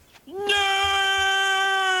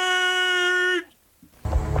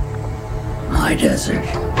My desert.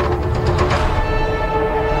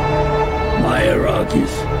 My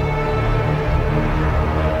Arrakis.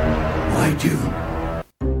 My Dune.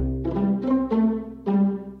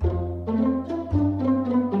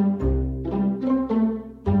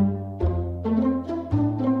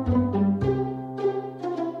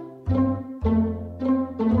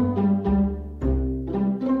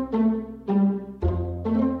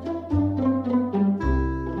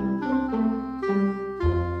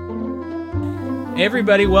 Hey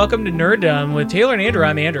everybody, welcome to Nerddom with Taylor and Andrew.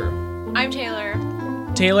 I'm Andrew. I'm Taylor.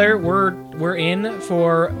 Taylor, we're in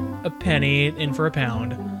for a penny, in for a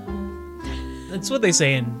pound. That's what they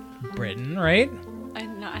say in Britain, right? I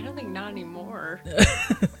don't think not anymore.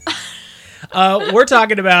 We're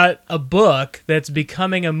talking about a book that's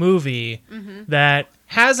becoming a movie that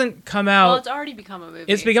hasn't come out. Well, it's already become a movie.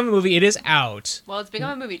 It's become a movie. It is out. Well, it's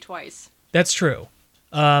become a movie twice. That's true.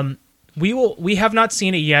 We have not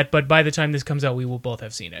seen it yet, but by the time this comes out, we will both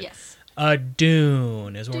have seen it. Yes.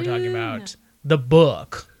 Dune is what we're talking about. The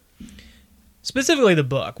book. Specifically the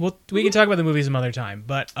book. We can talk about the movie some other time,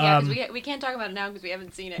 but Yeah, because we can't talk about it now because we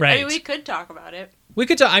haven't seen it. Right. I mean, we could talk about it. we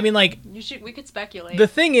could talk. I mean, like, We could speculate. the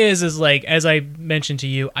thing is like, as I mentioned to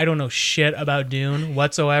you, I don't know shit about Dune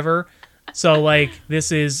whatsoever. So like,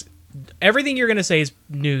 this is everything you're gonna say is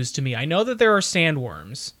news to me. I know that there are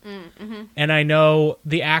sandworms, and I know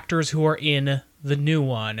the actors who are in the new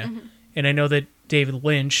one, and I know that David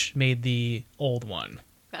Lynch made the old one.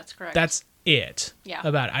 That's correct. That's it. Yeah.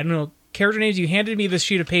 About it. I don't know character names. You handed me this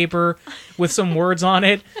sheet of paper with some words on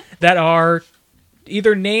it that are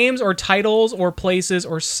either names or titles or places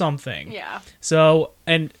or something. Yeah. So,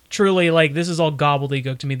 and truly, like, this is all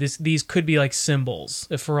gobbledygook to me. These could be like symbols,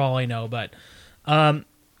 if for all I know. But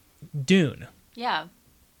Dune. Yeah.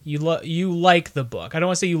 You like the book. I don't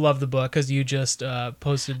want to say you love the book because you just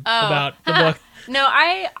posted about the book. No,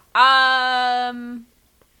 I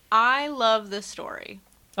love the story.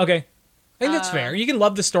 Okay. I think that's fair. You can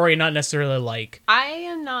love the story and not necessarily like. I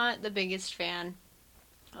am not the biggest fan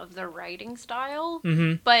of the writing style,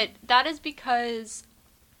 Mm-hmm. but that is because,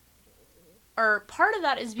 or part of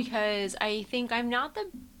that is because I think I'm not the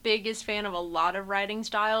biggest fan of a lot of writing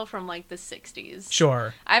style from like the 60s.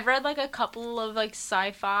 Sure. I've read like a couple of like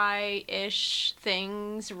sci-fi-ish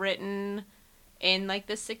things written in like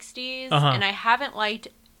the 60s, and I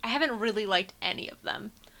haven't really liked any of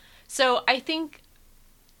them. So I think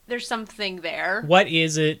there's something there. What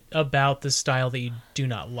is it about the style that you do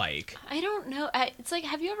not like? I don't know. It's like,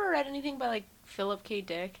 have you ever read anything by like Philip K.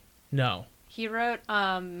 Dick? No. He wrote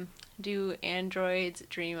Do Androids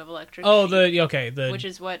Dream of Electric Oh, Sheep, the which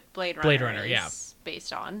is what Blade Runner yeah. is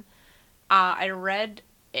based on. I read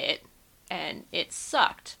it and it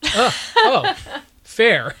sucked. oh,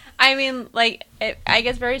 fair. I mean, like, I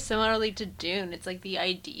guess very similarly to Dune, it's like the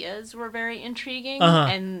ideas were very intriguing,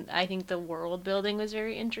 and I think the world building was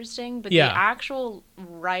very interesting, but the actual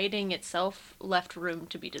writing itself left room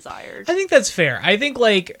to be desired. I think that's fair. I think,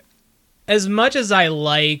 like, as much as I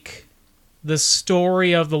like the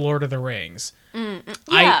story of the Lord of the Rings,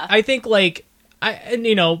 I think, like,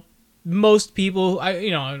 most people, I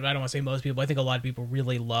don't want to say most people, I think a lot of people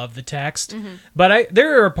really love the text, but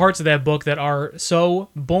there are parts of that book that are so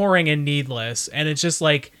boring and needless, and it's just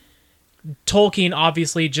like Tolkien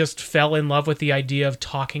obviously just fell in love with the idea of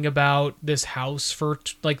talking about this house for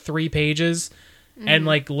like 3 pages, and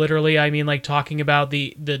like literally, I mean, like talking about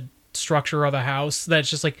the structure of a house that's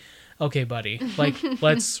just like, okay, buddy, like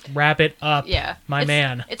let's wrap it up,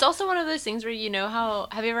 man. It's also one of those things where,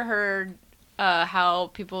 have you ever heard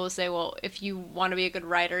how people say, well, if you want to be a good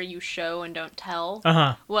writer, you show and don't tell.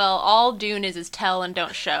 Well, all Dune is tell and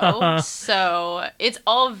don't show. So it's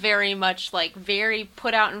all very much like very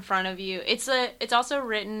put out in front of you. It's also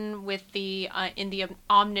written with in the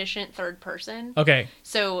omniscient third person. Okay.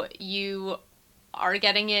 So you are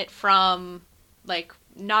getting it from like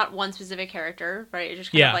not one specific character, right? You're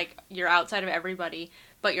just kind of like you're outside of everybody,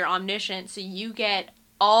 but you're omniscient, so you get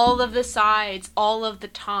all of the sides all of the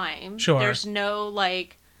time. Sure. There's no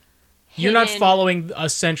like You're not following a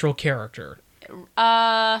central character.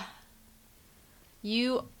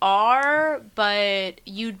 You are, but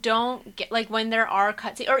you don't get like when there are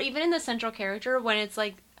cutscenes, or even in the central character when it's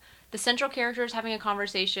like the central character is having a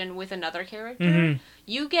conversation with another character,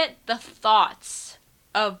 you get the thoughts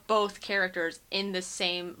of both characters in the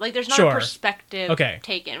same, like there's not a perspective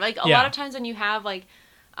taken. Like a lot of times when you have like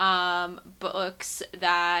books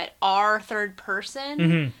that are third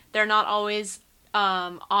person, they're not always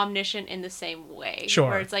omniscient in the same way.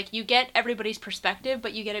 Where it's like you get everybody's perspective,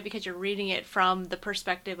 but you get it because you're reading it from the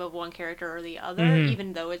perspective of one character or the other,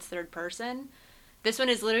 even though it's third person. This one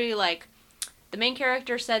is literally like the main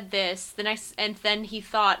character said this, and then he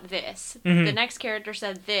thought this. Mm-hmm. The next character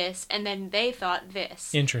said this, and then they thought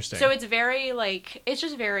this. Interesting. So it's very, like, it's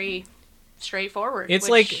just very straightforward. It's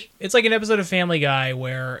like an episode of Family Guy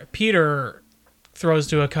where Peter throws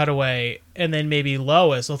to a cutaway, and then maybe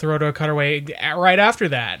Lois will throw to a cutaway right after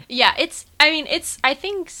that. Yeah, I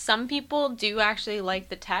think some people do actually like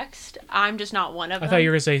the text. I'm just not one of them. I thought you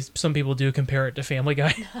were going to say some people do compare it to Family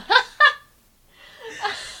Guy.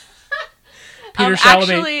 Peter Chalamet.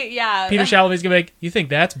 Actually, yeah. Peter Chalamet's gonna be like, "You think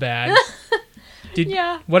that's bad?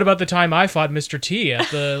 Yeah. What about the time I fought Mr. T at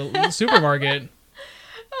the supermarket?"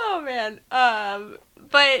 Oh man.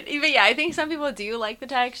 But yeah, I think some people do like the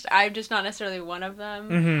text. I'm just not necessarily one of them.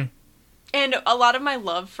 Mm-hmm. And a lot of my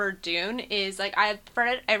love for Dune is, like, I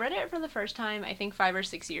read it for the first time, I think 5 or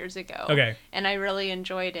 6 years ago. Okay. And I really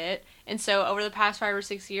enjoyed it. And so over the past 5 or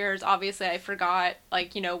 6 years, obviously I forgot,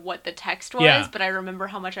 like, what the text was, Yeah. but I remember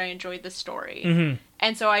how much I enjoyed the story. Mm-hmm.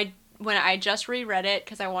 And so when I just reread it,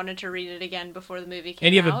 because I wanted to read it again before the movie came out.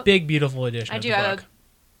 And you have a big, beautiful edition. I of do the have book. a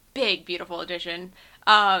big, beautiful edition.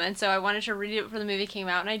 And so I wanted to read it before the movie came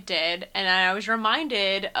out, and I did. And I was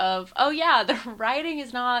reminded of, oh yeah, the writing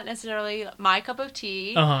is not necessarily my cup of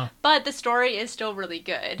tea, but the story is still really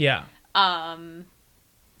good. Yeah.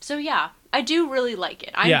 So yeah, I do really like it.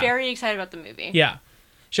 I'm very excited about the movie. Yeah.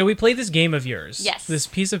 Shall we play this game of yours? Yes. This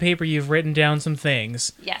piece of paper you've written down some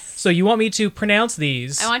things. Yes. So you want me to pronounce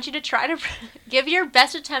these? I want you to try to give your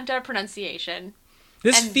best attempt at pronunciation.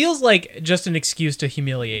 This feels like just an excuse to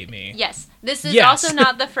humiliate me. Yes. This is Yes. also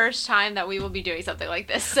not the first time that we will be doing something like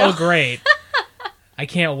this. So. Oh, great. I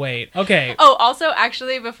can't wait. Okay. Oh, also,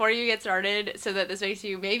 actually, before you get started, so that this makes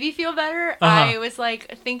you maybe feel better, I was,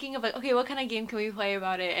 like, thinking of, like, okay, what kind of game can we play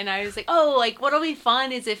about it? And I was like, oh, like, what'll be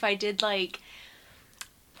fun is if I did, like,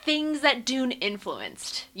 things that Dune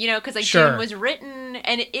influenced, because like Sure. Dune was written,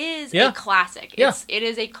 and it is Yeah. a classic. Yeah. It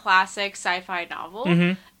is a classic sci-fi novel,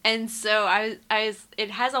 Mhm. and so it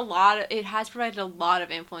has provided a lot of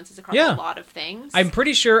influences across Yeah. a lot of things. I'm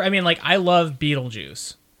pretty sure, I love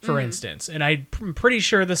Beetlejuice, for instance, and I'm pretty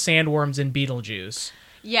sure the sandworms in Beetlejuice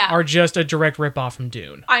yeah, are just a direct ripoff from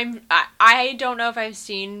Dune. I don't know if I've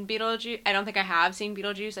seen Beetlejuice. I don't think I have seen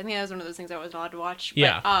Beetlejuice. I think that was one of those things I wasn't allowed to watch.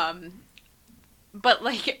 Yeah. But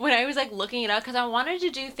like when I was like looking it up, because I wanted to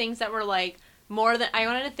do things that were like I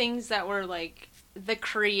wanted things that were like the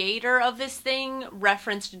creator of this thing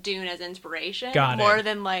referenced Dune as inspiration. Got it. More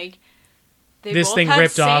than like they This both thing had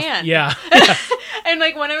ripped off. sand. Yeah. And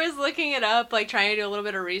like when I was looking it up, like trying to do a little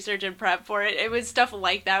bit of research and prep for it, it was stuff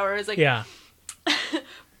like that where it was like, Yeah.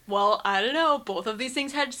 well, I don't know. Both of these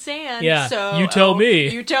things had sand. Yeah, So you tell me.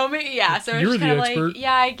 You tell me. Yeah. So it's You're just kind of the like, expert.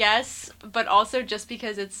 yeah, I guess. But also just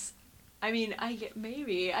because it's, maybe,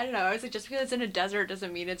 I don't know. I was like, just because it's in a desert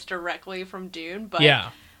doesn't mean it's directly from Dune. But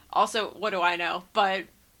Yeah. also, what do I know? But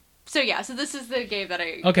so yeah. So this is the game that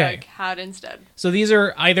I Okay. had instead. So these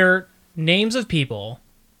are either names of people.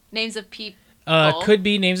 Names of people. Could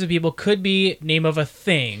be names of people. Could be name of a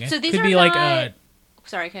thing. So these could are be not... like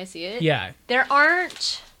Sorry, can I see it? yeah. There are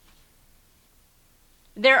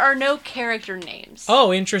no character names.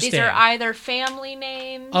 Oh, interesting. These are either family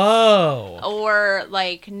names. Oh. Or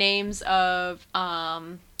like names of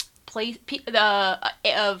of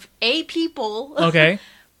a people. Okay.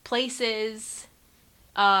 Places,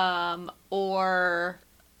 or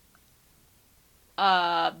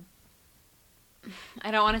I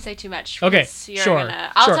don't want to say too much. Okay, You're sure.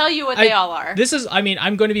 I'll tell you what they all are. This is, I'm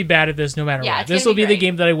going to be bad at this no matter Yeah, what. it's This gonna will be be the great.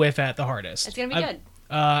 game that I whiff at the hardest. It's gonna be good.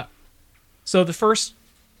 So the first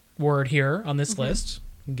word here on this Mm-hmm. list,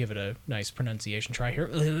 give it a nice pronunciation try here.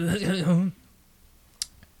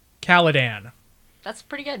 Caladan. That's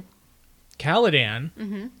pretty good. Caladan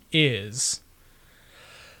Mm-hmm. is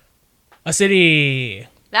a city.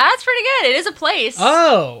 That's pretty good. It is a place.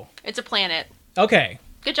 Oh, It's a planet. okay.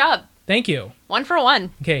 Good job. Thank you. 1 for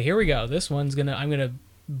 1. Okay, here we go. I'm gonna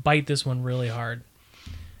bite this one really hard.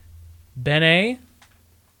 Bene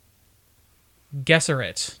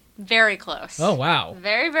Gesserit. Very close. Oh wow.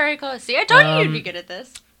 Very, very close. See, I told you you'd be good at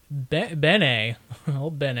this. Bene. Oh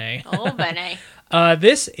Bene. Oh, Bene.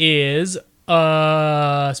 This is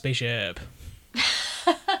a spaceship.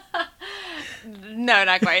 No,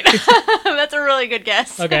 not quite. That's a really good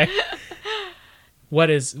guess. Okay. What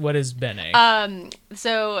is Bene?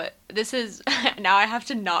 So this is now I have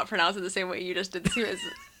to not pronounce it the same way you just did. This because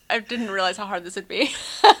I didn't realize how hard this would be.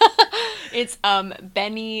 It's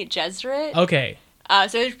Bene Gesserit. Okay.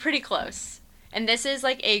 So it's pretty close, and this is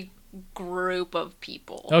like a group of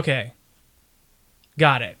people. Okay.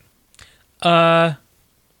 Got it.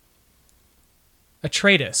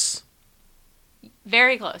 Atreides.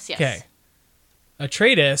 Very close. Yes. Okay.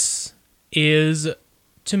 Atreides is,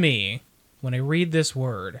 to me, when I read this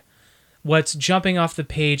word, what's jumping off the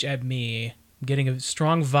page at me, getting a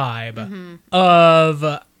strong vibe of,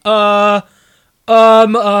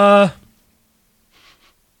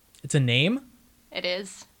 it's a name? It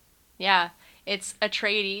is. Yeah. It's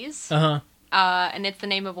Atreides. Uh-huh. And it's the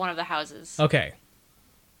name of one of the houses. Okay.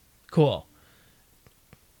 Cool.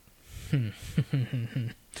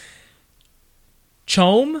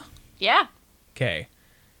 Chom? Yeah. Okay.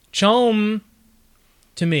 Chom,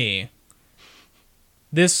 to me,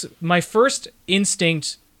 my first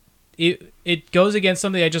instinct, it goes against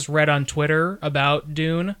something I just read on Twitter about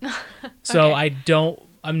Dune. So Okay.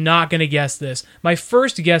 I'm not going to guess this. My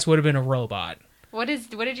first guess would have been a robot. What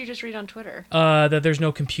did you just read on Twitter? That there's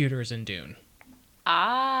no computers in Dune.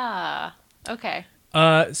 Ah. Okay.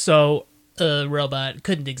 So a robot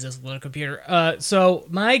couldn't exist without a computer. So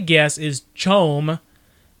my guess is Chom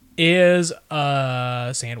is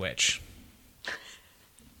a sandwich.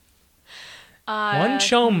 One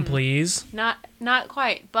Chom, please. Not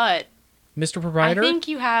quite, but Mr. Proprietor? I think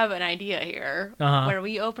you have an idea here where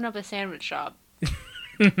we open up a sandwich shop.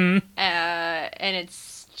 And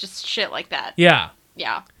it's just shit like that. Yeah.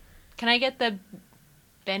 Yeah. Can I get the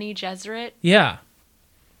Bene Gesserit? Yeah.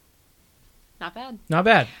 Not bad. Not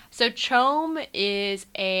bad. So CHOAM is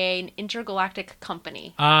an intergalactic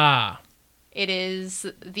company. Ah. It is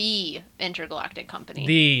the intergalactic company.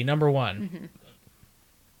 The number one. Mm-hmm.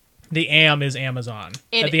 The AM is Amazon.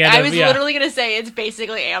 I was literally going to say it's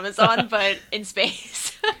basically Amazon, but in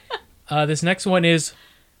space. This next one is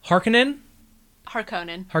Harkonnen.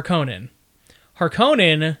 Harkonnen. Harkonnen.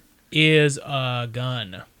 Harkonnen is a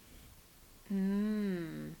gun.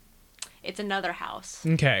 It's another house.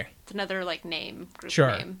 Okay. It's another like name. Group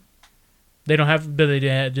Sure. name. They don't have, but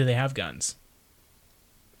do they have guns?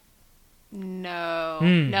 No.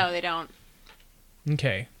 No, they don't.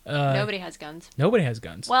 Okay. Nobody has guns. Nobody has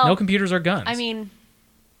guns. Well, no computers or guns. I mean,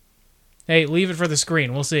 hey, leave it for the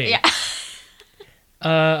screen. We'll see. yeah.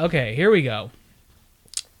 Okay, here we go.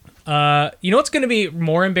 You know what's going to be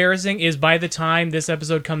more embarrassing is by the time this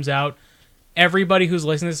episode comes out, everybody who's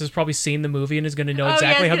listening to this has probably seen the movie and is going to know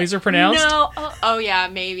exactly how these are pronounced. No. Oh, yeah,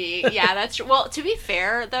 maybe. Yeah, that's true. Well, to be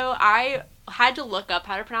fair, though, I had to look up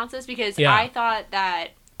how to pronounce this because I thought that...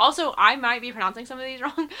 Also, I might be pronouncing some of these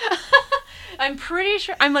wrong. I'm pretty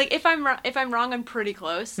sure... I'm like, if I'm wrong, I'm pretty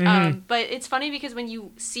close. But it's funny because when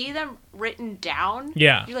you see them written down,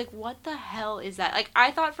 you're like, what the hell is that? Like,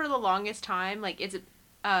 I thought for the longest time, like, it's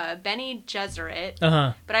Bene Gesserit.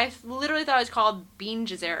 But I literally thought it was called Bene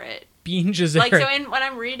Gesserit. Bene Gesserit. Like, so when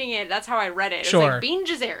I'm reading it, that's how I read it. It was like, Bene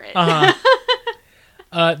Gesserit.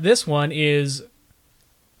 This one is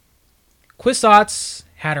Kwisatz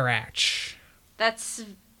Haderach. That's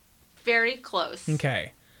very close.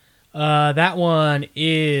 Okay. That one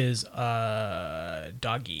is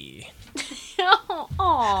doggy.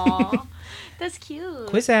 Aw, that's cute.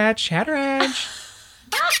 Kwisatz Haderach.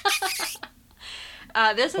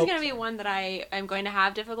 This is going to be one that I am going to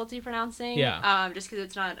have difficulty pronouncing. Yeah. Just because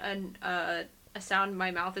it's not a sound my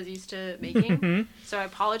mouth is used to making. So I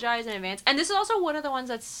apologize in advance. And this is also one of the ones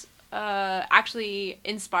that's actually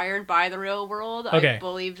inspired by the real world. Okay. I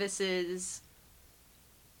believe this is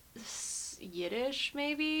Yiddish,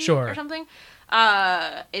 maybe? Sure. Or something.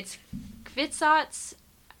 It's Kwisatz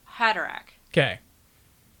Haderach. Okay.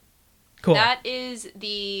 Cool. That is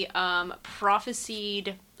the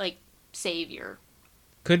prophesied, like, savior.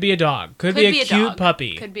 Could be a dog. Could be a cute dog.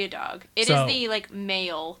 puppy. Could be a dog. It is the, like,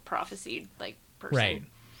 male prophesied, like, person. Right.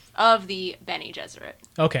 Of the Bene Gesserit.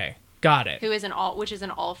 Okay. Got it. Which is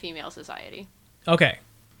an all-female society. Okay.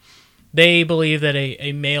 They believe that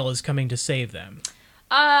a male is coming to save them.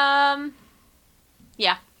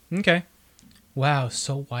 Yeah. Okay. Wow,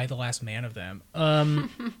 so why the last man of them?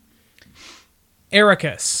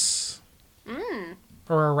 Arrakis. Or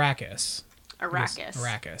Arrakis. Arrakis.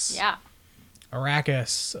 Arrakis. Yeah.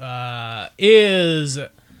 Arrakis is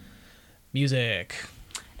music.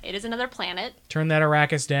 It is another planet. Turn that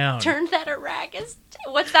Arrakis down. Turn that Arrakis.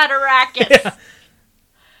 What's that Arrakis? Yeah.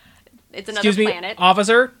 It's another Excuse me, planet.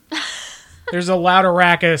 officer? There's a loud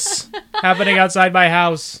Arrakis happening outside my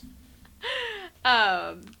house.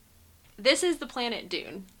 This is the planet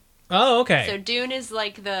Dune. Oh, okay. So Dune is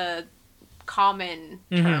like the common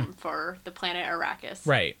term for the planet Arrakis.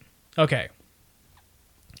 Right. Okay.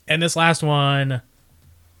 And this last one,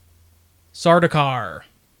 Sardaukar.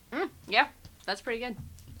 Yeah, that's pretty good.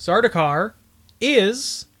 Sardaukar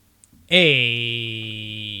is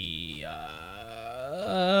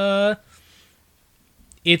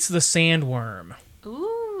it's the sandworm.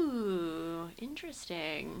 Ooh,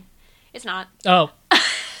 interesting. It's not. Oh,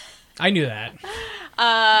 I knew that.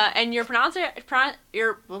 And your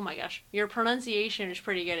your pronunciation is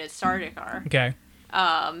pretty good. It's Sardaukar. Okay.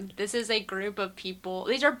 This is a group of people.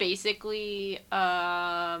 These are basically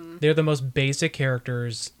They're the most basic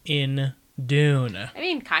characters in Dune. I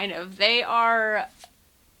mean, kind of. They are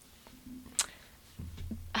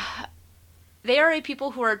a people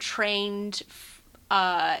who are trained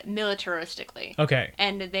militaristically. Okay.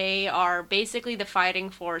 And they are basically the fighting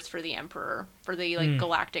force for the Emperor, for the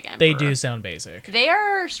galactic Emperor. They do sound basic. They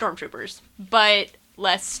are stormtroopers, but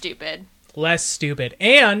less stupid. Less stupid.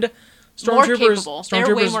 And More capable.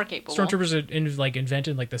 They're way more capable. Stormtroopers are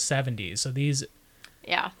invented in like the 70s. So these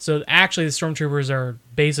Yeah. So actually the stormtroopers are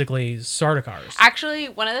basically Sardaukars. Actually,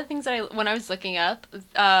 one of the things that when I was looking up,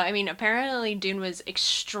 apparently Dune was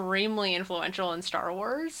extremely influential in Star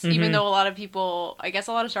Wars, even though a lot of people, I guess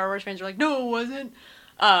a lot of Star Wars fans are like, no, it wasn't.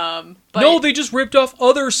 But no, they just ripped off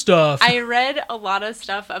other stuff. I read a lot of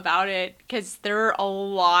stuff about it because there are a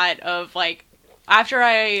lot of after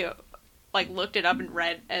I looked it up and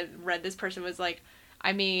read this person was like,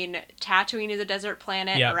 I mean, Tatooine is a desert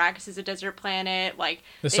planet. Yep. Arrakis is a desert planet.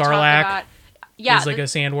 The Sarlacc is like a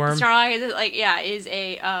sandworm. The Sarlacc is is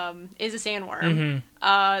a sandworm.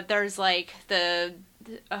 There's the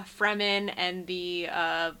Fremen and the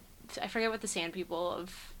I forget what the sand people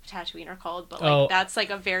of Tatooine are called, but that's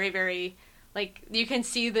a very, very you can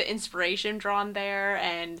see the inspiration drawn there.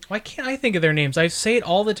 And why can't I think of their names? I say it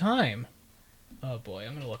all the time. Oh boy,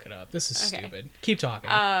 I'm gonna look it up. This is stupid. Keep talking.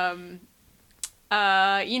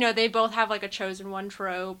 They both have a chosen one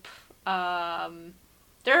trope.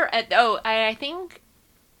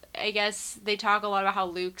 I guess they talk a lot about how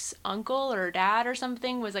Luke's uncle or dad or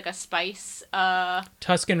something was a spice.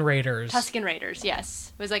 Tusken Raiders. Tusken Raiders,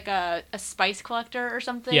 yes, it was a spice collector or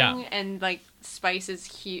something. Yeah. And spice is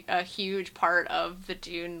a huge part of the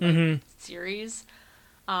Dune series.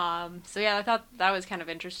 So yeah, I thought that was kind of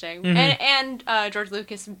interesting. And George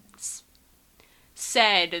Lucas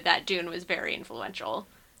said that Dune was very influential.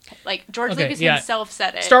 George Lucas himself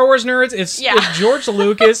said it. Star Wars nerds, if George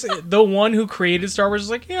Lucas, the one who created Star Wars,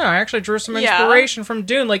 is I actually drew some inspiration from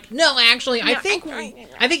Dune. No, actually, I think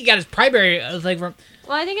he got his primary from.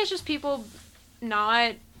 Well, I think it's just people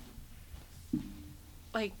not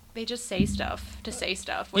they just say stuff to say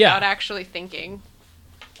stuff without actually thinking.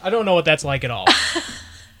 I don't know what that's like at all.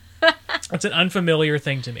 It's an unfamiliar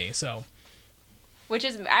thing to me, so. Which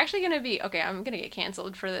is actually going to be okay. I'm going to get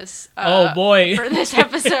canceled for this. Oh boy! For this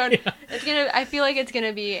episode, I feel like it's going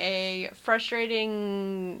to be a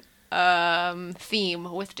frustrating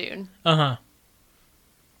theme with Dune. That's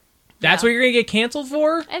what you're going to get canceled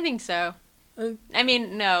for? I think so. I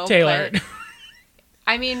mean, no, Taylor. But,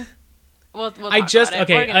 I mean, we'll talk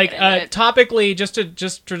topically, just to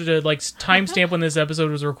timestamp when this episode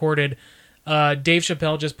was recorded. Dave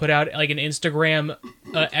Chappelle just put out an Instagram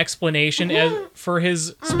explanation for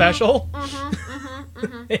his special.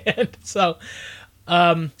 And so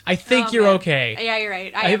I think you're okay. Yeah, you're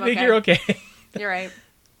right. I think you're okay. You're right.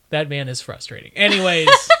 That man is frustrating. Anyways,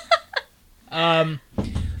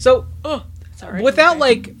 so sorry. Without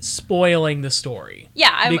spoiling the story. Yeah,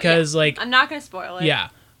 I'm not going to spoil it. Yeah.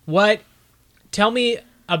 Tell me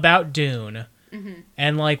about Dune.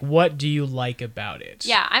 And what do you like about it?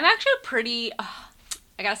 Yeah, I'm actually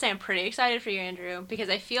I gotta say, I'm pretty excited for you, Andrew, because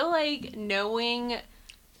I feel like knowing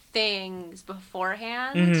things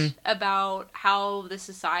beforehand about how the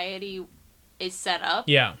society is set up,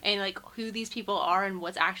 and who these people are and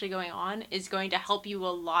what's actually going on is going to help you a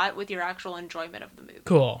lot with your actual enjoyment of the movie.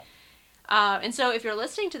 Cool. And so if you're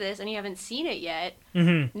listening to this and you haven't seen it yet,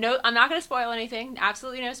 no, I'm not going to spoil anything.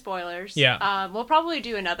 Absolutely no spoilers. Yeah. We'll probably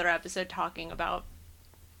do another episode talking about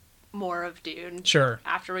more of Dune. Sure.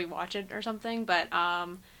 After we watch it or something. But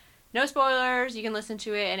no spoilers. You can listen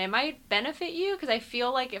to it, and it might benefit you, because I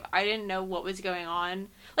feel like if I didn't know what was going on,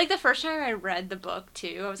 the first time I read the book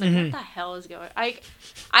too, I was like, what the hell is going on?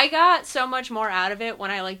 I got so much more out of it when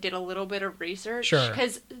I did a little bit of research. Sure.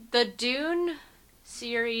 Because the Dune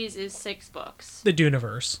series is 6 books. The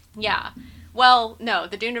Duneverse. Yeah. Well, no,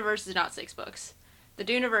 the Duneverse is not 6 books. The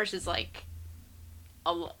Duneverse is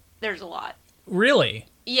there's a lot. Really?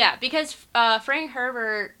 Yeah, because Frank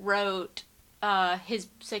Herbert wrote his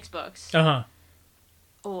 6 books. Oh,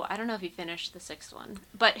 I don't know if he finished the 6th one,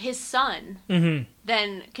 but his son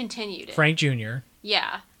then continued it. Frank Jr.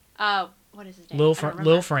 Yeah. What is his name?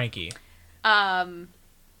 Lil Frankie. But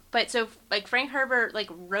so Frank Herbert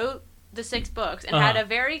wrote the 6 books and had a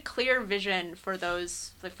very clear vision for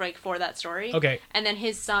those for that story. Okay. And then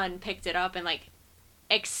his son picked it up and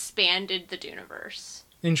expanded the Duneverse.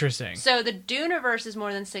 Interesting. So the Duneverse is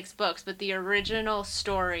more than 6 books, but the original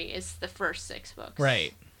story is the first 6 books.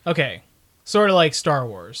 Right. Okay. Sort of like Star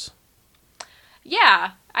Wars.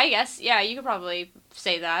 Yeah, I guess. Yeah, you could probably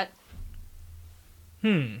say that.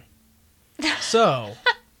 So,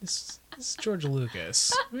 this George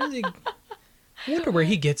Lucas. Really, I wonder where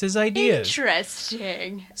he gets his ideas.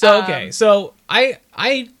 Interesting. So, okay. So,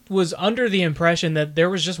 I was under the impression that there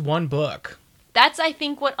was just one book. That's, I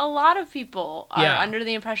think, what a lot of people are Yeah. under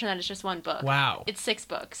the impression that it's just one book. Wow. It's 6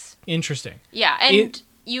 books. Interesting. Yeah, and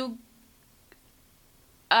you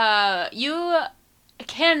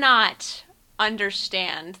cannot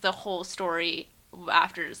understand the whole story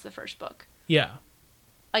after the first book. Yeah.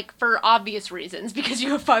 Like, for obvious reasons, because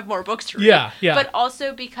you have 5 more books to read. Yeah, yeah. But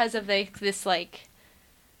also because of this, like,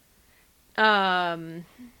 the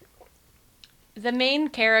main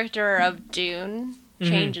character of Dune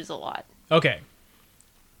changes a lot. Okay.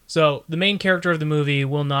 So, the main character of the movie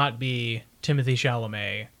will not be Timothée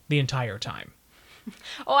Chalamet the entire time.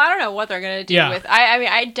 Oh, I don't know what they're going to do Yeah. with... I mean,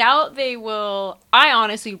 I doubt they will... I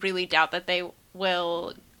honestly really doubt that they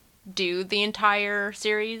will do the entire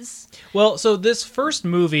series. Well, so this first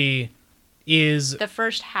movie is The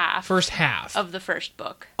first half of the first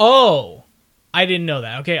book. Oh, I didn't know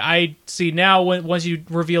that. Okay, I see now. Once you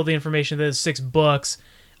reveal the information that it's 6 books,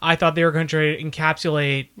 I thought they were going to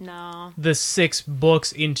encapsulate No. the 6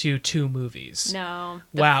 books into 2 movies. No.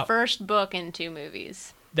 The Wow. first book in 2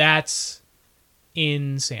 movies. That's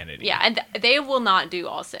insanity. Yeah, and they will not do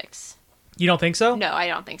all 6. You don't think so? No, I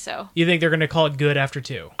don't think so. You think they're going to call it good after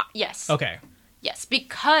 2? Yes. Okay. Yes,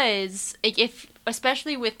 because like,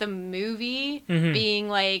 especially with the movie being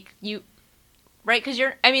like right? Because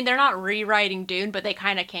they're not rewriting Dune, but they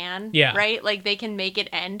kind of can. Yeah. Right? Like they can make it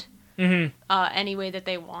end any way that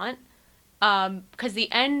they want. Because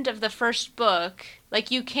the end of the first book, like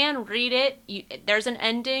you can read it. There's an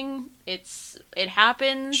ending. It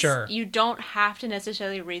happens. Sure. You don't have to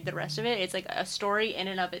necessarily read the rest of it. It's like a story in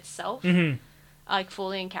and of itself, like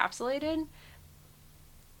fully encapsulated.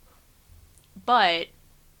 But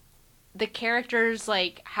the characters,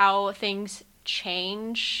 like how things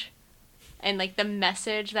change, and like the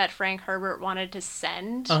message that Frank Herbert wanted to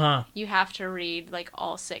send, you have to read like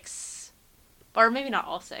all 6, or maybe not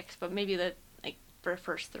all 6, but maybe the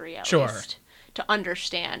first 3 at least, to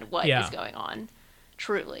understand what is going on,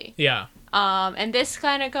 truly. Yeah. And this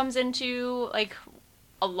kind of comes into like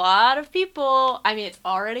a lot of people. I mean, it's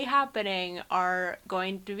already happening. Are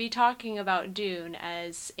going to be talking about Dune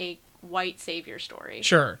as a white savior story.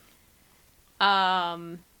 Sure.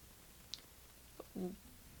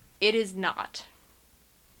 It is not.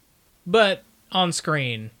 But on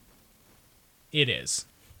screen, it is.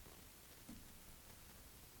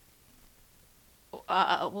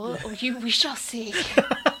 Well, we shall see.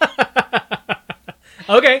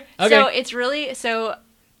 Okay. So it's really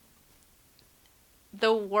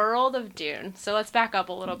the world of Dune. So let's back up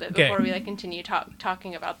a little bit before we continue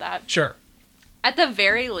talking about that. Sure. At the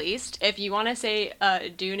very least, if you want to say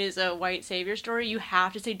Dune is a white savior story, you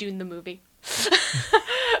have to say Dune the movie.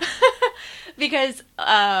 Because,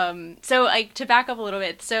 so, like, to back up a little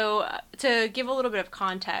bit, so, to give a little bit of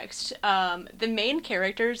context, the main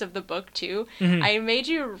characters of the book, too, I made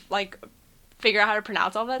you, like, figure out how to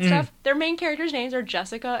pronounce all that stuff. Their main characters' names are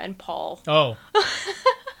Jessica and Paul. Oh.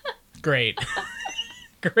 Great.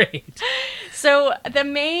 Great. So, the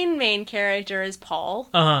main character is Paul,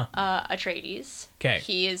 Atreides. Okay.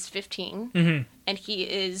 He is 15. And he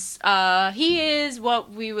is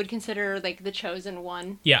what we would consider like the chosen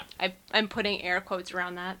one. Yeah. I'm putting air quotes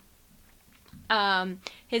around that.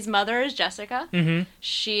 His mother is Jessica.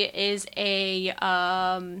 She is a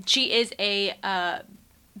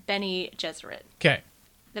Bene Gesserit. Okay.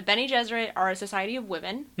 The Bene Gesserit are a society of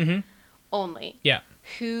women only. Yeah.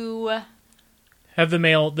 Who have the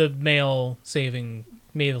male saving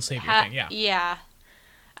thing. Yeah. Yeah.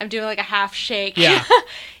 I'm doing like a half shake. Yeah.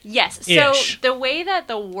 Yes. Ish. So the way that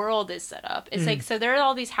the world is set up, it's like, so there are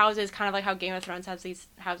all these houses, kind of like how Game of Thrones has these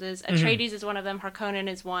houses. Atreides is one of them. Harkonnen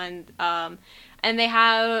is one. And they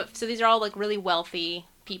have, so these are all like really wealthy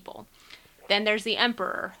people. Then there's the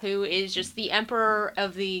Emperor, who is just the Emperor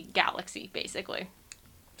of the galaxy, basically.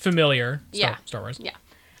 Familiar. Yeah. Star Wars. Yeah.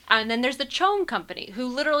 And then there's the Chom Company, who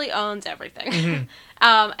literally owns everything.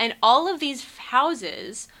 And all of these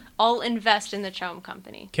houses all invest in the Chom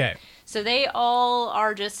Company. Okay. So they all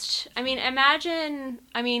are just, imagine,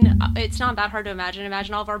 it's not that hard to imagine.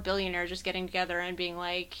 Imagine all of our billionaires just getting together and being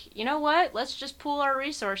like, you know what? Let's just pool our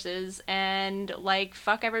resources and, like,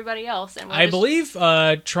 fuck everybody else. And I believe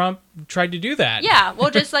Trump tried to do that. Yeah,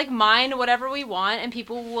 we'll just, like, mine whatever we want, and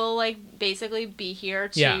people will, like, basically be here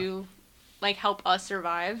to, like, help us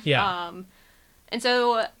survive. Yeah. And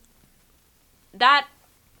so that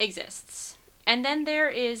exists. And then there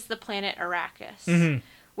is the planet Arrakis,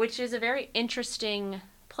 which is a very interesting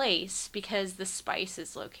place because the spice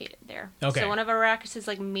is located there. Okay. So one of Arrakis's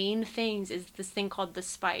like main things is this thing called the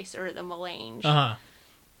spice or the melange.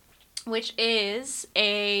 Which is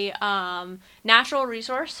a natural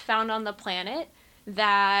resource found on the planet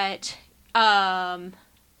that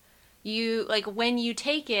you like when you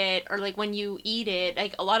take it or like when you eat it,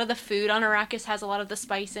 like a lot of the food on Arrakis has a lot of the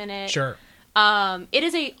spice in it. Sure. It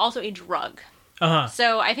is also a drug.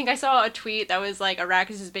 So I think I saw a tweet that was like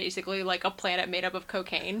Arrakis is basically like a planet made up of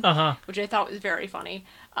cocaine, which I thought was very funny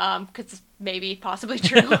because it's maybe possibly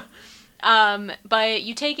true. But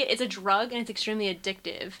you take it, it's a drug and it's extremely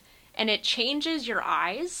addictive. And it changes your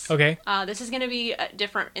eyes. Okay. This is going to be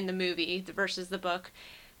different in the movie versus the book,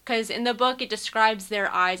 because in the book it describes their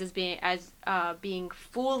eyes as being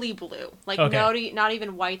fully blue, like not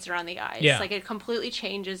even whites around the eyes. Yeah. Like it completely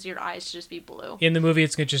changes your eyes to just be blue. In the movie,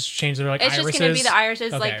 it's gonna just change their like it's irises. It's just going to be the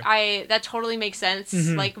irises. Okay. Like that totally makes sense.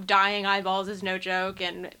 Like dyeing eyeballs is no joke,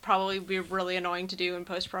 and probably be really annoying to do in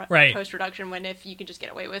post production when if you can just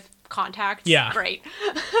get away with contacts. Yeah. Great.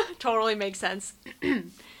 Totally makes sense.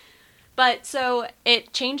 But so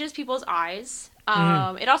it changes people's eyes.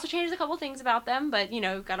 It also changes a couple things about them, but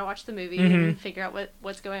gotta watch the movie and figure out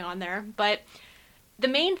what's going on there. But the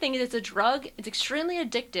main thing is it's a drug. It's extremely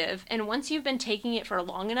addictive, and once you've been taking it for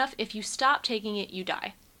long enough, if you stop taking it, you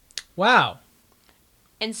die. Wow.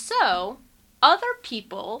 And so other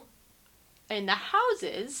people in the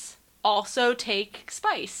houses also take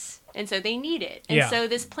spice, and so they need it. And so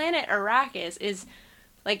this planet Arrakis is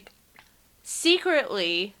like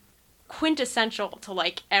secretly quintessential to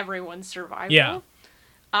like everyone's survival. Yeah.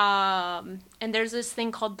 And there's this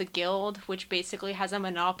thing called the Guild, which basically has a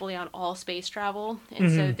monopoly on all space travel,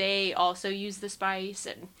 and so they also use the spice.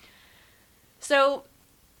 And so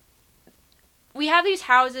we have these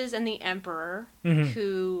houses and the Emperor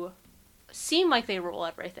who seem like they rule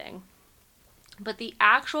everything, but the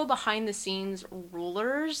actual behind the scenes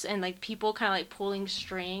rulers and like people kind of like pulling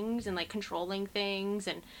strings and like controlling things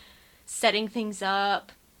and setting things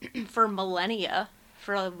up for millennia,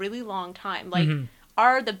 for a really long time, like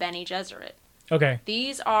are the Bene Gesserit. Okay.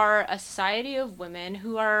 These are a society of women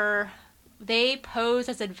who they pose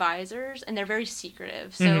as advisors, and they're very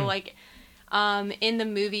secretive. So like in the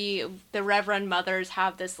movie, the Reverend Mothers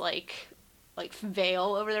have this like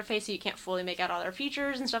veil over their face, so you can't fully make out all their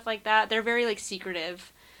features and stuff like that. They're very like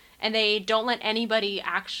secretive, and they don't let anybody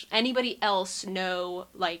else know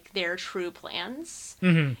like their true plans.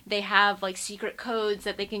 They have like secret codes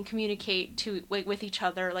that they can communicate to with each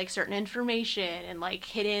other, like certain information and like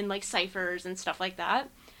hidden like ciphers and stuff like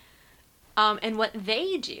that. And what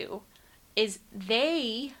they do is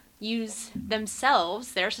they use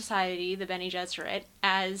themselves, their society, the Bene Gesserit,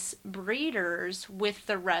 as breeders with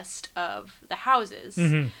the rest of the houses.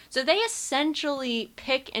 So they essentially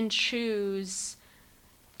pick and choose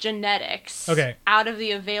genetics out of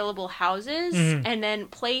the available houses and then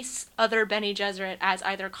place other Bene Gesserit as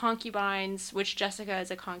either concubines, which Jessica is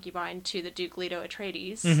a concubine to the Duke Leto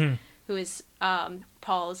Atreides, who is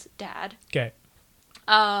Paul's dad. Okay.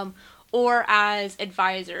 Or as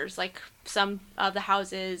advisors, like some of the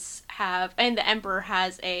houses have, and the Emperor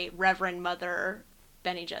has a Reverend Mother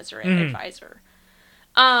Bene Gesserit advisor.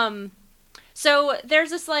 So there's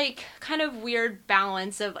this like kind of weird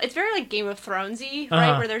balance of, it's very like Game of Thronesy,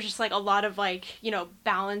 right? Where there's just like a lot of like,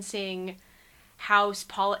 balancing house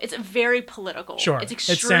it's very political. Sure. It's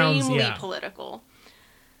extremely political.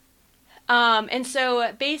 And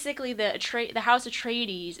so basically the House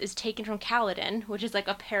Atreides is taken from Caladan, which is like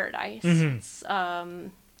a paradise.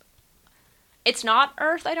 It's not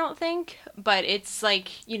Earth, I don't think, but it's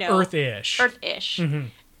like, Earth-ish.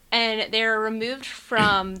 And they're removed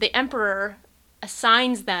from, the Emperor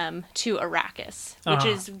assigns them to Arrakis, which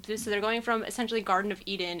is, so they're going from essentially Garden of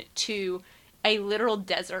Eden to a literal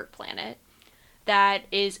desert planet that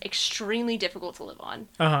is extremely difficult to live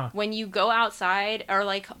on. When you go outside, or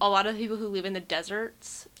like a lot of the people who live in the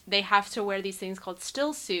deserts, they have to wear these things called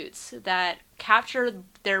still suits that capture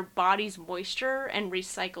their body's moisture and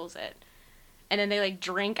recycles it. And then they like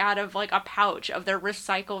drink out of like a pouch of their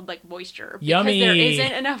recycled like moisture. Yummy. Because there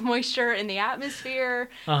isn't enough moisture in the atmosphere.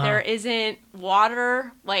 There isn't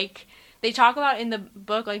water. Like they talk about in the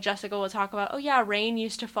book, like Jessica will talk about, oh yeah, rain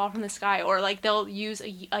used to fall from the sky, or like they'll use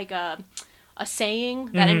a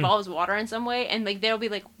saying that involves water in some way, and like they'll be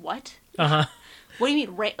like, what? What do you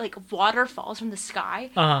mean like water falls from the sky?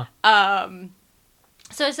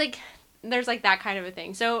 So it's like there's like that kind of a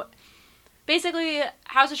thing. So basically,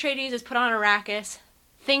 House Atreides is put on Arrakis.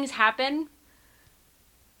 Things happen.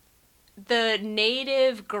 the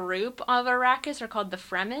native group of Arrakis are called the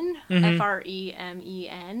Fremen,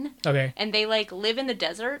 Fremen. Okay. And they, like, live in the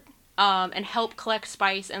desert and help collect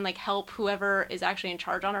spice and, like, help whoever is actually in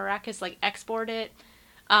charge on Arrakis, like, export it.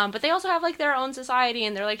 But they also have, like, their own society,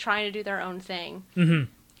 and they're, like, trying to do their own thing. Mm-hmm.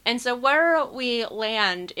 And so where we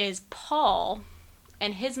land is Paul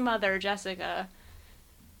and his mother, Jessica,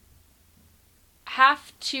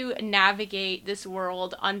 have to navigate this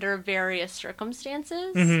world under various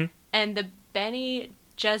circumstances. Mm-hmm. And the Bene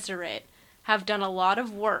Gesserit have done a lot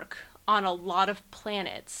of work on a lot of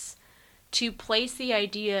planets to place the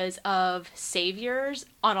ideas of saviors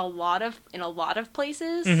in a lot of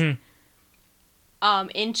places. Mm-hmm.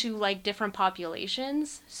 Into, like, different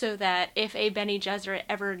populations, so that if a Bene Gesserit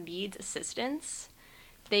ever needs assistance,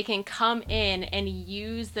 they can come in and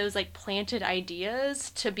use those, like, planted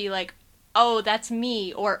ideas to be like, oh, that's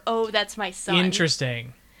me, or oh, that's my son.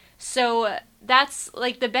 Interesting. So that's,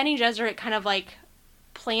 like, the Bene Gesserit kind of, like,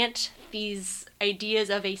 plant these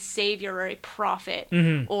ideas of a savior or a prophet,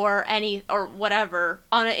 Mm-hmm. or whatever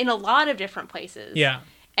in a lot of different places. Yeah.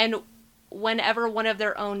 And whenever one of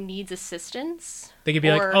their own needs assistance, They could be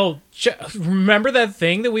like, oh, remember that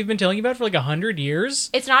thing that we've been telling you about for like 100 years?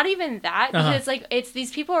 it's not even that, because Uh-huh. it's like, it's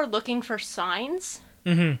these people are looking for signs,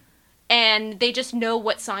 Mm-hmm. and they just know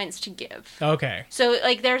what signs to give. Okay. So,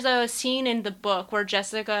 like, there's a scene in the book where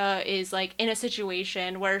Jessica is, like, in a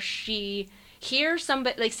situation where she hears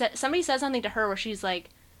somebody, like, somebody says something to her where she's like,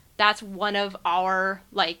 that is one of our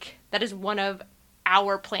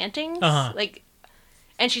plantings. Uh-huh. Like,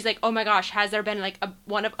 and she's like, oh my gosh, has there been, like,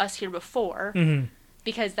 one of us here before? Mm-hmm.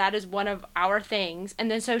 Because that is one of our things.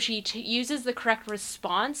 And then so she uses the correct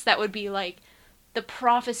response that would be like, the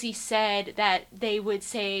prophecy said that they would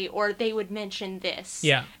say, or they would mention this.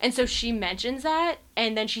 Yeah. And so she mentions that,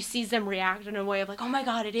 and then she sees them react in a way of like, oh my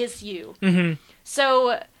god, it is you. Mm-hmm.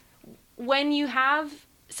 So when you have,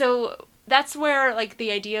 so that's where, like,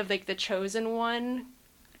 the idea of, like, the chosen one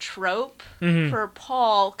trope Mm-hmm. for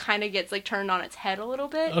Paul kind of gets, like, turned on its head a little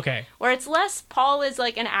bit. Okay. Where it's less Paul is,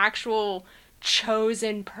 like, an actual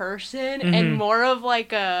chosen person, Mm-hmm. and more of,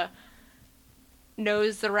 like, a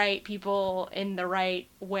knows the right people in the right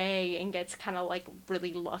way and gets kind of, like,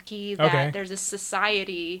 really lucky that Okay. there's a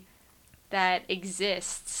society that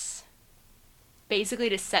exists basically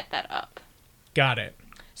to set that up. Got it.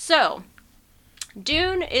 So,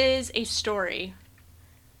 Dune is a story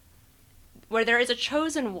where there is a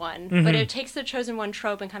chosen one, Mm-hmm. but it takes the chosen one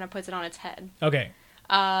trope and kind of puts it on its head. Okay.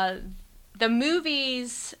 The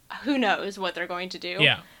movies, who knows what they're going to do.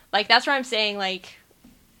 Yeah. Like, that's where I'm saying, like,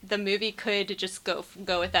 the movie could just go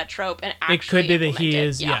with that trope and actually It could be that he implement it.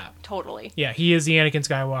 is, yeah. Totally. Yeah, he is the Anakin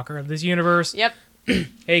Skywalker of this universe. Yep. Hey,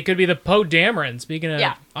 it could be the Poe Dameron. Speaking of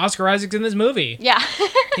Yeah. Oscar Isaac's in this movie. Yeah.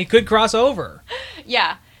 He could cross over.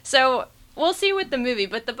 Yeah. So, we'll see with the movie,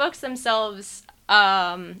 but the books themselves,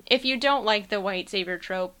 if you don't like the white savior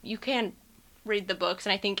trope, you can read the books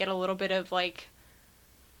and I think get a little bit of, like,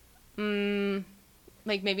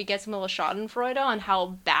 like, maybe get some little schadenfreude on how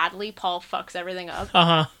badly Paul fucks everything up.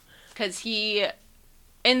 Uh-huh. Because he,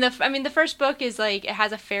 the first book is, like, it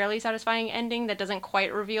has a fairly satisfying ending that doesn't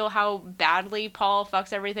quite reveal how badly Paul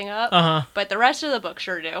fucks everything up. Uh-huh. But the rest of the book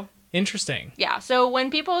sure do. Interesting. Yeah, so when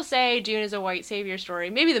people say Dune is a white savior story,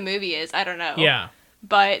 maybe the movie is, I don't know. Yeah.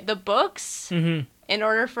 But the books, Mm-hmm. in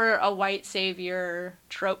order for a white savior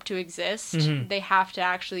trope to exist, Mhm. they have to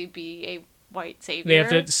actually be a white savior. They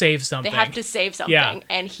have to save something. They have to save something, Yeah.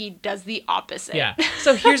 and he does the opposite. Yeah.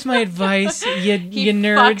 So here's my advice, you He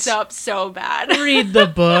nerds. fucks up so bad. Read the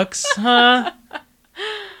books, huh?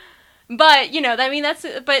 But,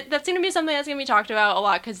 that's going to be something that's going to be talked about a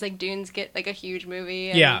lot because, like, Dunes get, like, a huge movie.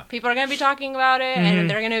 And Yeah. people are going to be talking about it, Mhm. and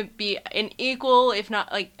they're going to be an equal, if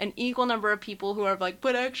not, like, an equal number of people who are like,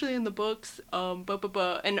 but actually in the books,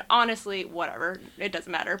 And honestly, whatever. It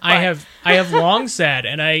doesn't matter. But, I have long said,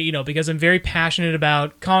 and because I'm very passionate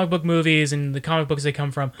about comic book movies and the comic books they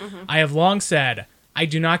come from, Mm-hmm. I have long said, I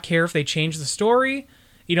do not care if they change the story.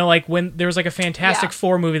 Like when there was like a Fantastic Yeah.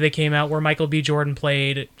 Four movie that came out where Michael B. Jordan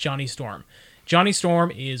played Johnny Storm. Johnny Storm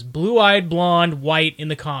is blue-eyed, blonde, white in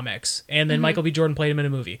the comics, and then Michael B. Jordan played him in a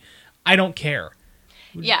movie. I don't care.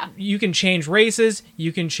 Yeah. You can change races,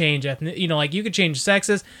 you can change ethnic, you can change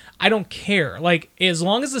sexes. I don't care. Like, as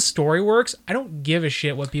long as the story works, I don't give a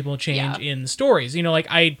shit what people change Yeah. in stories.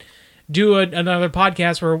 I do another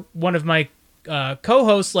podcast where one of my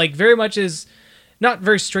co-hosts, like, very much is not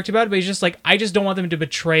very strict about it, but he's just like, I just don't want them to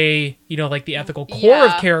betray, like, the ethical core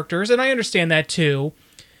Yeah. of characters, and I understand that too.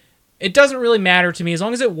 It doesn't really matter to me. As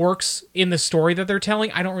long as it works in the story that they're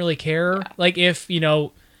telling, I don't really care. Yeah. Like, if,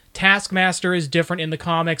 Taskmaster is different in the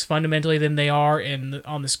comics fundamentally than they are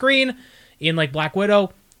on the screen. In like Black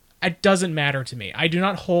Widow, it doesn't matter to me. I do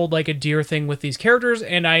not hold like a dear thing with these characters,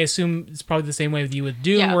 and I assume it's probably the same way with you with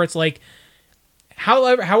Dune, where it's like,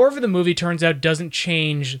 however the movie turns out doesn't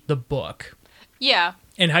change the book. Yeah.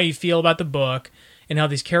 And how you feel about the book, and how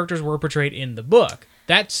these characters were portrayed in the book.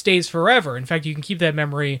 That stays forever. In fact, you can keep that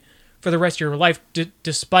memory for the rest of your life,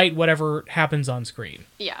 despite whatever happens on screen.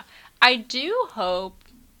 Yeah. I do hope,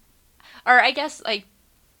 or I guess, like,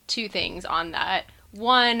 two things on that.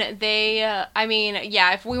 One,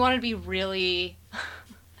 if we want to be really,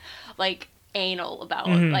 like, anal about,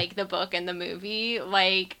 like, the book and the movie,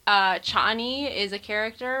 like, Chani is a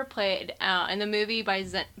character played in the movie by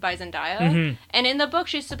Zendaya, and in the book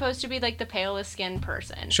she's supposed to be, like, the palest skinned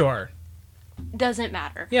person. Sure. Doesn't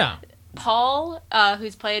matter. Yeah. Paul,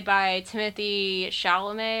 who's played by Timothée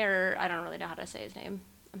Chalamet, or I don't really know how to say his name.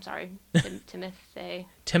 I'm sorry. Timothée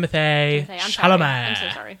Chalamet. I'm so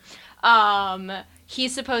sorry.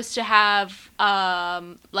 He's supposed to have,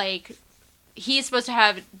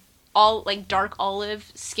 all, like, dark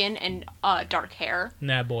olive skin and dark hair.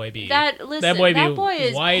 That boy be. That boy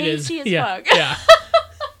is white pasty as fuck. Yeah.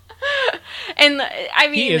 And, I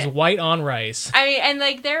mean... He is white on rice. I mean, and,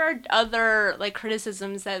 like, there are other, like,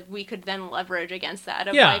 criticisms that we could then leverage against that.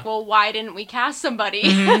 Of, like, well, why didn't we cast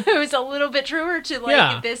somebody who's a little bit truer to,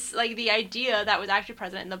 like, this, like, the idea that was actually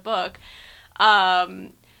present in the book.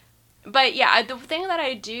 But, yeah, the thing that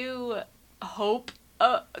I do hope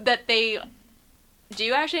that they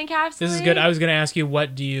do actually encapsulate... This is good. I was going to ask you,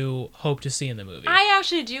 what do you hope to see in the movie? I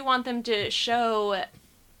actually do want them to show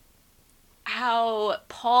how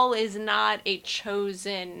Paul is not a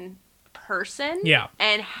chosen person. Yeah.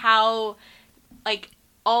 And how, like,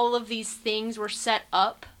 all of these things were set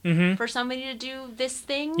up for somebody to do this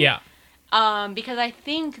thing. Yeah. Because I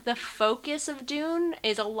think the focus of Dune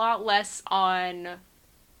is a lot less on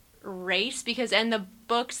race, because in the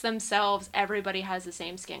books themselves, everybody has the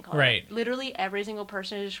same skin color. Right. Literally every single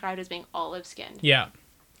person is described as being olive-skinned. Yeah.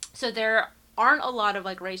 So there aren't a lot of,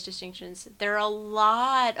 like, race distinctions. There are a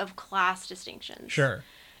lot of class distinctions. Sure.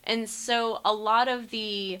 And so a lot of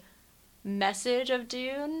the message of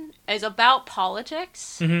Dune is about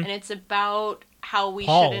politics, and it's about how we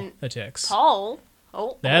shouldn't... Paul?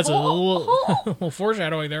 Oh. That's a little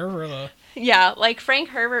foreshadowing there for the... Yeah, like, Frank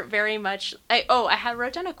Herbert very much... I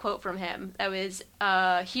wrote down a quote from him that was,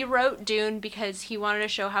 he wrote Dune because he wanted to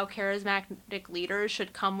show how charismatic leaders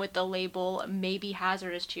should come with the label, maybe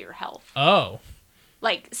hazardous to your health. Oh.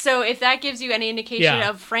 Like, so if that gives you any indication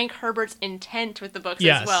of Frank Herbert's intent with the books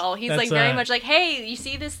as well, he's, like, very much like, hey, you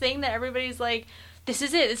see this thing that everybody's like, this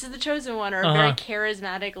is it, this is the chosen one, or a very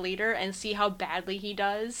charismatic leader, and see how badly he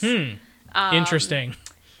does. Interesting.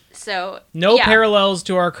 So no parallels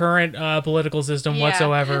to our current political system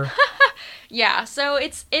whatsoever. Yeah, so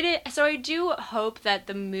so I do hope that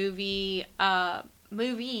the movies.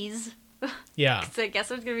 Yeah. So I guess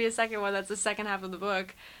there's gonna be a second one. That's the second half of the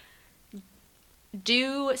book.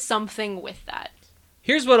 Do something with that.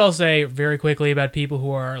 Here's what I'll say very quickly about people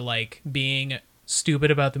who are, like, being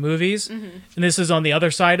stupid about the movies. And this is on the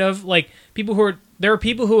other side of, like, there are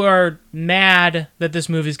people who are mad that this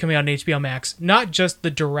movie is coming out on HBO Max. Not just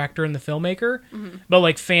the director and the filmmaker, but,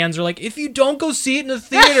 like, fans are like, if you don't go see it in the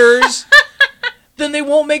theaters, then they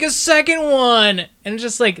won't make a second one. And it's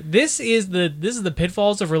just like, this is the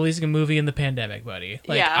pitfalls of releasing a movie in the pandemic, buddy.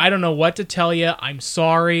 Like, I don't know what to tell you. I'm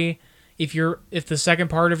sorry if the second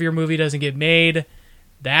part of your movie doesn't get made.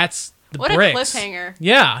 That's the bricks. A cliffhanger.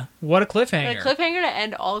 Yeah, what a cliffhanger. A cliffhanger to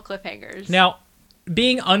end all cliffhangers. Now,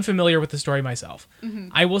 being unfamiliar with the story myself,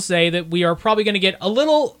 I will say that we are probably going to get a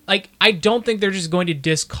little, like, I don't think they're just going to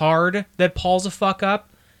discard that Paul's a fuck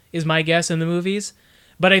up, is my guess in the movies.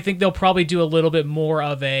 But I think they'll probably do a little bit more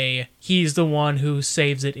of a, he's the one who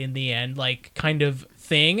saves it in the end, like, kind of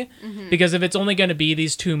thing. Because if it's only going to be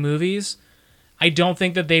these two movies, I don't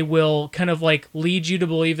think that they will kind of, like, lead you to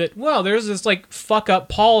believe that, well, there's this, like, fuck up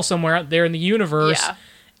Paul somewhere out there in the universe. Yeah.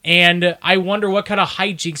 And I wonder what kind of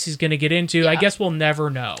hijinks he's going to get into. Yeah. I guess we'll never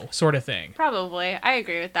know, sort of thing. Probably. I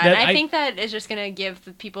agree with that. And I think that is just going to give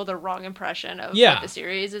the people the wrong impression of what the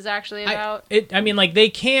series is actually about. I mean, like, they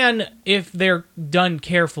can, if they're done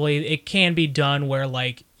carefully, it can be done where,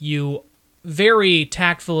 like, you very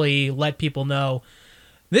tactfully let people know,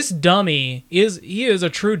 this dummy is a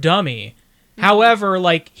true dummy. However,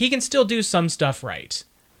 like, he can still do some stuff right.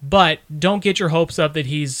 But don't get your hopes up that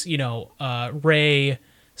he's, Rey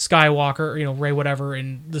Skywalker, Rey whatever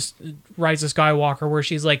in this Rise of Skywalker, where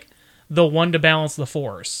she's, like, the one to balance the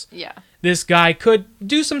Force. Yeah. This guy could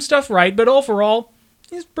do some stuff right, but overall,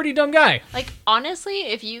 he's a pretty dumb guy. Like, honestly,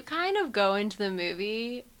 if you kind of go into the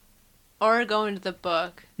movie or go into the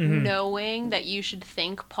book knowing that you should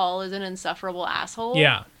think Paul is an insufferable asshole.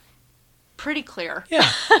 Yeah. Pretty clear. Yeah.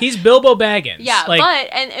 He's Bilbo Baggins. Yeah, like, but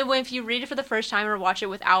and if you read it for the first time or watch it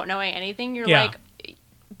without knowing anything, you're like,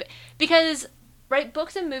 because right,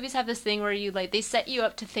 books and movies have this thing where you like they set you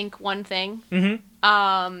up to think one thing,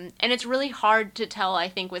 and it's really hard to tell. I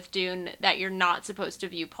think with Dune that you're not supposed to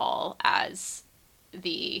view Paul as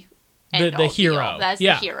the hero. That's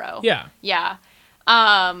the hero. Yeah. Yeah.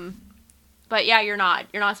 But yeah, you're not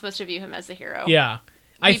supposed to view him as the hero. Yeah.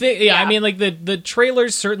 I mean, like the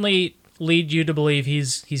trailers certainly lead you to believe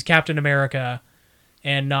he's Captain America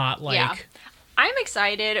and not like... Yeah. I'm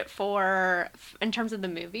excited in terms of the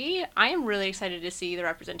movie, I am really excited to see the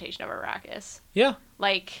representation of Arrakis. Yeah.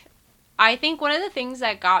 Like, I think one of the things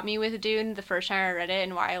that got me with Dune the first time I read it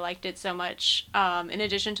and why I liked it so much, in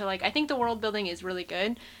addition to, like, I think the world building is really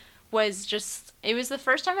good, was just, it was the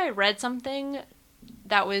first time I read something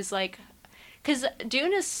that was, like, because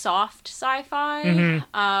Dune is soft sci-fi,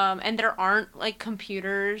 and there aren't, like,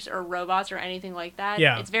 computers or robots or anything like that.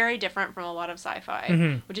 Yeah. It's very different from a lot of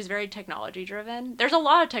sci-fi, which is very technology-driven. There's a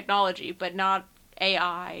lot of technology, but not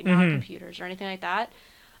AI, not computers or anything like that.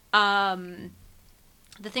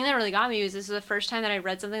 The thing that really got me was this was the first time that I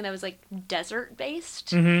read something that was, like,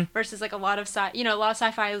 desert-based versus, like, a lot of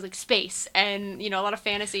sci-fi is, like, space, and, a lot of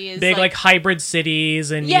fantasy is, big, like hybrid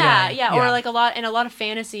cities and... Yeah, or, like, a lot of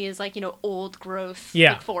fantasy is, like, old growth,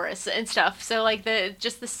 like, forests and stuff. So, like, the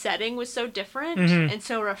setting was so different and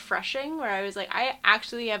so refreshing, where I was like, I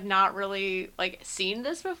actually have not really, like, seen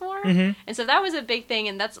this before. And so that was a big thing,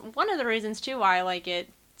 and that's one of the reasons, too, why I like it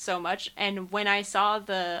so much. And when I saw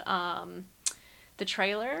the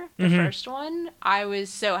trailer, the first one, I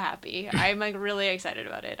was so happy. I'm like really excited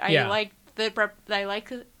about it. I like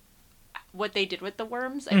what they did with the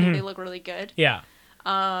worms. I think they look really good. Yeah.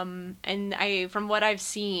 And from what I've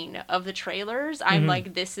seen of the trailers, I'm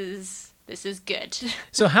like, this is good.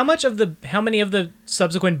 So how many of the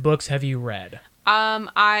subsequent books have you read?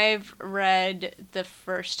 I've read the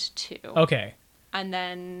first 2. Okay. And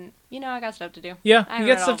then, I got stuff to do. Yeah, you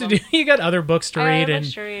got stuff to do. You got other books to read.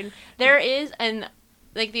 There is, and,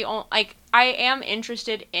 like, I am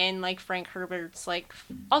interested in, like, Frank Herbert's, like...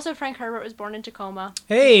 Also, Frank Herbert was born in Tacoma.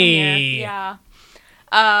 Hey! Yeah.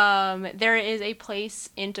 There is a place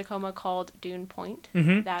in Tacoma called Dune Point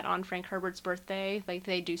that on Frank Herbert's birthday, like,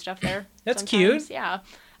 they do stuff there. That's sometimes. cute. Yeah.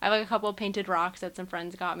 I have, like, a couple of painted rocks that some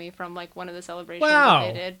friends got me from, like, one of the celebrations Wow.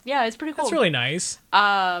 that they did. Yeah, it's pretty cool. That's really nice.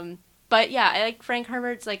 But yeah, I like Frank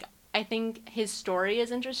Herbert's, like, I think his story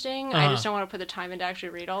is interesting. I just don't want to put the time in to actually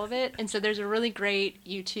read all of it. And so there's a really great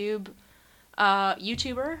YouTuber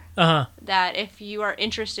that if you are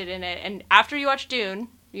interested in it, and after you watch Dune,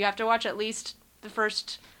 you have to watch at least the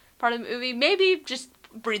first part of the movie. Maybe just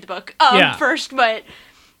read the book first, but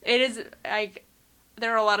it is, like,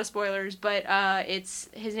 there are a lot of spoilers, but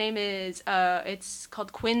his name is, it's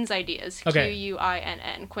called Quinn's Ideas. Okay.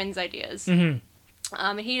 Quinn, Quinn's Ideas.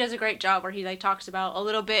 And he does a great job where he, like, talks about a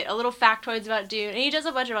little factoids about Dune, and he does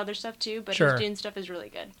a bunch of other stuff too, but his Dune stuff is really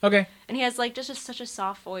good. Okay. And he has, like, just such a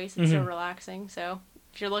soft voice and so relaxing. So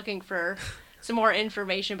if you're looking for some more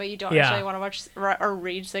information, but you don't actually want to watch or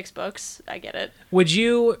read 6 books, I get it. Would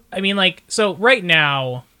you? I mean, like, so right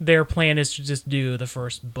now their plan is to just do the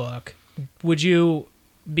first book. Would you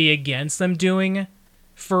be against them doing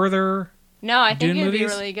further? No, I think Dune it would be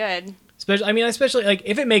movies? really good. Especially like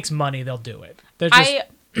if it makes money, they'll do it. I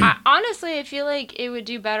honestly, I feel like it would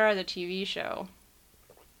do better as a TV show.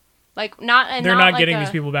 Like, they're not getting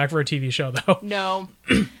these people back for a TV show though. No,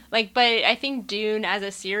 like, but I think Dune as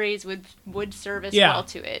a series would service well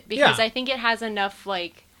to it, because I think it has enough,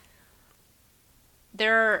 like,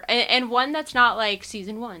 and one that's not like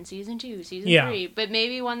season 1, season 2, season 3, but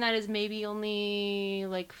maybe one that is maybe only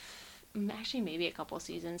like actually maybe a couple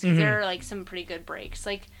seasons, because there are, like, some pretty good breaks,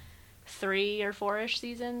 like 3 or 4-ish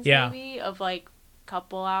seasons maybe of, like,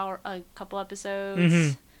 couple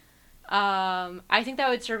episodes. I think that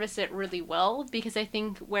would service it really well, because I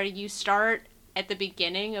think where you start at the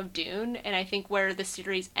beginning of Dune and I think where the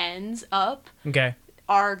series ends up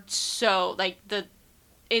are so, like,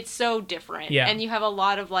 it's so different. And you have a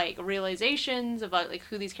lot of, like, realizations about, like,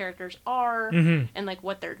 who these characters are and, like,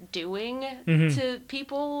 what they're doing to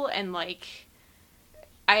people, and, like,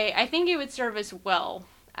 I think it would service well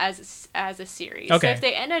as a series. So if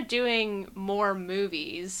they end up doing more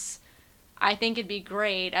movies, I think it'd be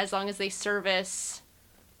great, as long as they service,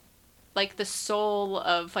 like, the soul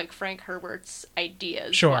of, like, Frank Herbert's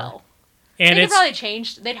ideas well. And they'd have to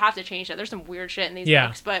change it. There's some weird shit in these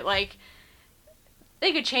books, but, like,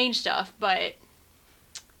 they could change stuff, but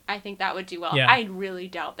I think that would do well. I really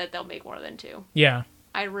doubt that they'll make more than 2. Yeah.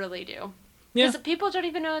 I really do. Yeah. Because people don't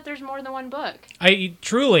even know that there's more than one book.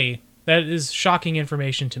 That is shocking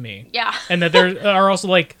information to me. Yeah. And that there are also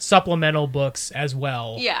like supplemental books as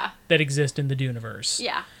well. Yeah. That exist in the Duniverse.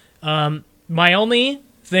 Yeah. My only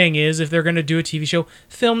thing is, if they're going to do a TV show,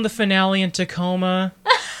 film the finale in Tacoma,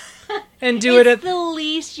 and do it at the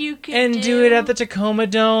least you could and do it at the Tacoma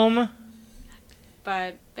Dome.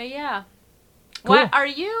 But yeah. Cool. What are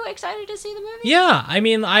you excited to see the movie? Yeah, I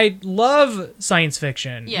mean, I love science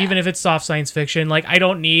fiction, Yeah. even if it's soft science fiction. Like, I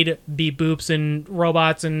don't need beep boops and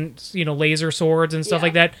robots and laser swords and stuff Yeah.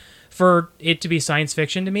 like that for it to be science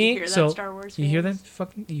fiction to me. You hear that, so Star Wars you hear that, fans?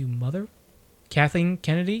 fucking you mother, Kathleen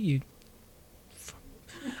Kennedy, you.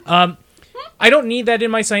 I don't need that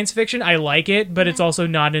in my science fiction. I like it, but it's also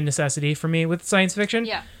not a necessity for me with science fiction.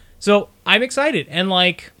 Yeah. So I'm excited, and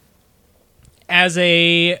like, as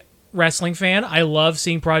a wrestling fan, I love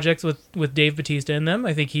seeing projects with Dave Bautista in them.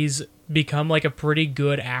 I think he's become like a pretty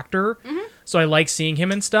good actor, so I like seeing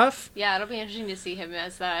him and stuff. Yeah, it'll be interesting to see him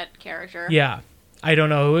as that character. Yeah, I don't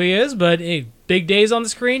know who he is, but hey, big days on the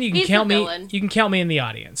screen. You can He's count the me. villain. You can count me in the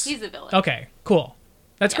audience. He's the villain. Okay, cool.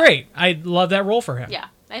 That's Yeah. great. I love that role for him. Yeah,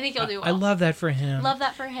 I think he'll do well. I love that for him. Love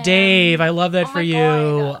that for him. Dave, I love that Oh for my you.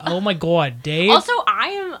 God. Oh my god, Dave. Also, I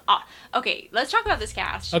am okay. Let's talk about this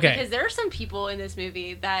cast. Okay. Because there are some people in this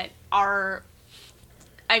movie that are,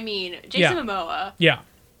 I mean, Jason Momoa, yeah,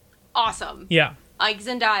 awesome. yeah, Like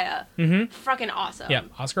Zendaya, fucking awesome. yeah.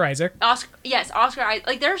 Oscar Isaac. Oscar.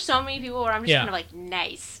 Like there are so many people where I'm just Yeah. kind of like,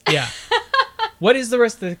 nice. Yeah. What is the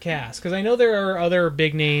rest of the cast? Because I know there are other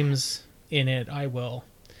big names in it. I will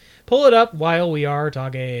pull it up while we are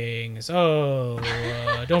talking. So,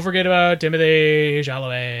 don't forget about Timothée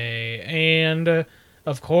Chalamet. And,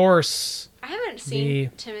 of course, I haven't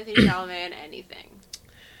seen Timothée Chalamet in anything.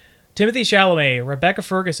 Timothée Chalamet, Rebecca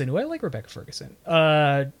Ferguson. Ooh, I like Rebecca Ferguson.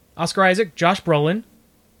 Oscar Isaac, Josh Brolin.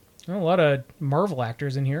 Oh, a lot of Marvel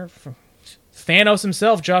actors in here. Thanos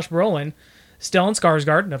himself, Josh Brolin. Stellan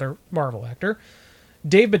Skarsgård, another Marvel actor.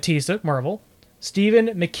 Dave Bautista, Marvel.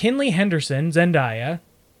 Stephen McKinley Henderson, Zendaya.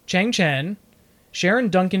 Chang Chen. Sharon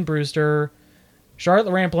Duncan Brewster.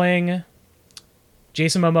 Charlotte Rampling.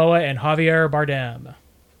 Jason Momoa, and Javier Bardem.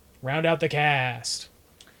 Round out the cast.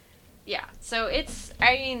 Yeah. So it's.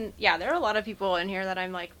 I mean, yeah. There are a lot of people in here that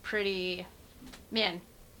I'm like pretty. Man,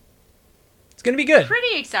 It's going to be good.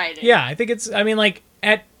 pretty excited. Yeah, I think it's, I mean, like,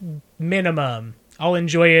 at minimum, I'll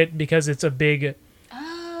enjoy it because it's a big,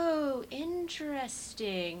 Oh,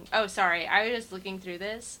 interesting. Oh, sorry. I was just looking through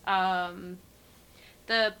this.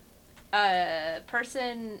 The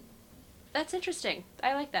person. That's interesting.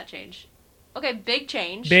 I like that change. Okay, big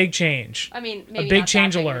change. big change. I mean, maybe big not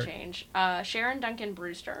change that big of a alert. change. Sharon Duncan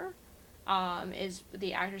Brewster is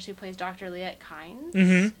the actress who plays Dr. Liette Kynes.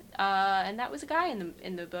 Mhm. And that was a guy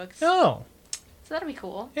in the books. Oh, So that'll be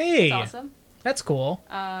cool. Hey. That's awesome. that's cool.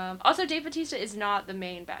 Also, Dave Bautista is not the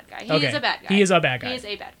main bad guy. He Okay. is a bad guy. He is a bad guy. He is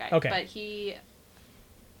a bad guy. Okay. But he...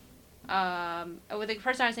 well, the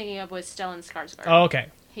person I was thinking of was Stellan Skarsgård. Oh, okay.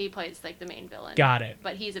 He plays, like, the main villain. Got it.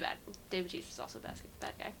 But he's a bad... Dave Bautista is also a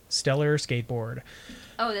bad guy. Stellar skateboard.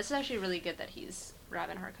 Oh, this is actually really good that he's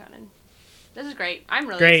Rabin Harkonnen. This is great. I'm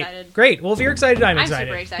really Great. excited. Great. Well, if you're excited, I'm excited.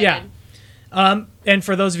 super excited. Yeah. And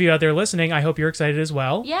for those of you out there listening, I hope you're excited as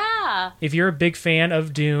well. Yeah. If you're a big fan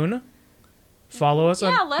of Dune, follow us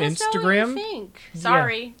on Let us know what Instagram. you think.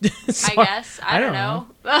 Sorry. Sorry. I guess. I don't know.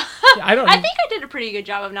 I don't I think I did a pretty good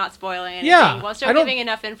job of not spoiling anything Yeah, while I still don't- giving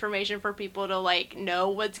enough information for people to, like, know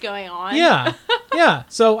what's going on. Yeah. Yeah.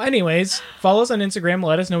 So, anyways, follow us on Instagram.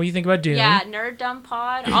 Let us know what you think about Dune. Yeah, Nerd Dumb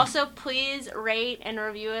Pod. Also, please rate and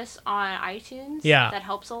review us on iTunes. Yeah. That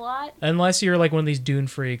helps a lot. Unless you're like one of these Dune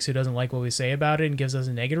freaks who doesn't like what we say about it and gives us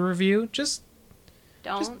a negative review, just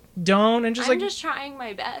Don't. don't and just I'm like just trying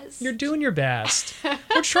my best. you're doing your best.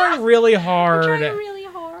 We're trying really hard. We're trying really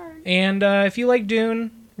hard. And if you like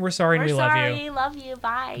Dune, we're sorry and We're we love sorry. you. Love you.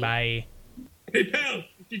 Bye. Bye. Hey, pal,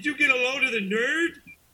 did you get a load of the nerd?